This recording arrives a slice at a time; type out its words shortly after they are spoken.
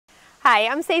Hi,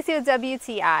 I'm Stacey with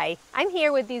WTI. I'm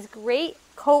here with these great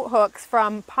coat hooks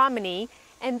from POMINEE,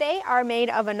 and they are made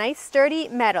of a nice sturdy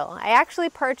metal. I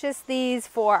actually purchased these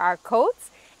for our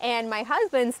coats, and my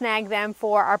husband snagged them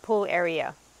for our pool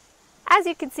area. As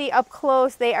you can see up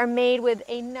close, they are made with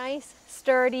a nice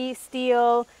sturdy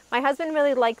steel. My husband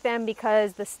really liked them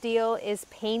because the steel is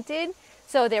painted,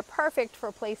 so they're perfect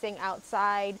for placing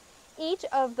outside. Each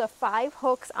of the 5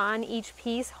 hooks on each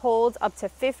piece holds up to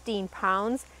 15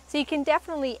 pounds, so you can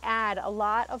definitely add a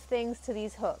lot of things to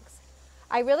these hooks.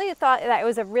 I really thought that it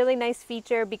was a really nice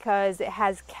feature because it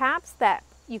has caps that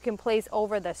you can place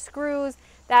over the screws.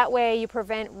 That way you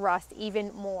prevent rust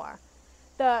even more.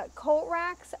 The coat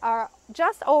racks are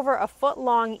just over a foot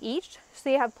long each, so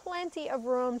you have plenty of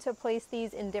room to place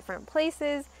these in different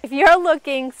places. If you're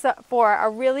looking for a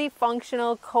really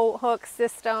functional coat hook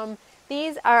system,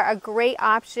 these are a great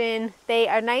option. They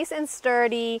are nice and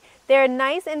sturdy. They're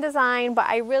nice in design, but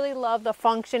I really love the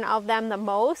function of them the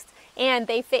most, and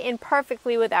they fit in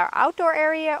perfectly with our outdoor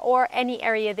area or any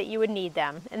area that you would need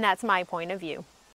them, and that's my point of view.